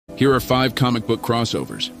Here are 5 comic book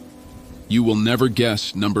crossovers. You will never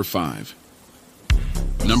guess number 5.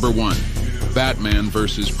 Number 1. Batman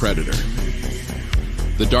vs. Predator.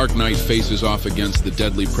 The Dark Knight faces off against the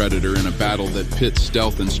deadly Predator in a battle that pits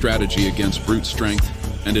stealth and strategy against brute strength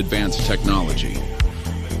and advanced technology.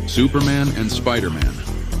 Superman and Spider-Man.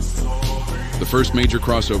 The first major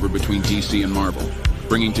crossover between DC and Marvel,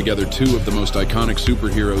 bringing together 2 of the most iconic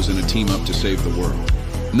superheroes in a team-up to save the world.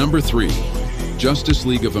 Number 3. Justice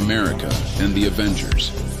League of America and the Avengers.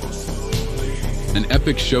 An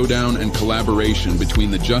epic showdown and collaboration between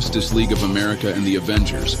the Justice League of America and the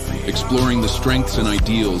Avengers, exploring the strengths and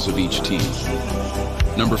ideals of each team.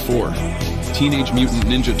 Number 4. Teenage Mutant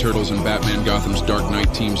Ninja Turtles and Batman Gotham's Dark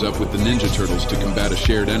Knight teams up with the Ninja Turtles to combat a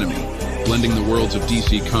shared enemy, blending the worlds of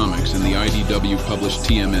DC Comics and the IDW-published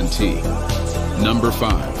TMNT. Number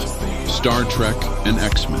 5. Star Trek and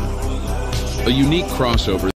X-Men. A unique crossover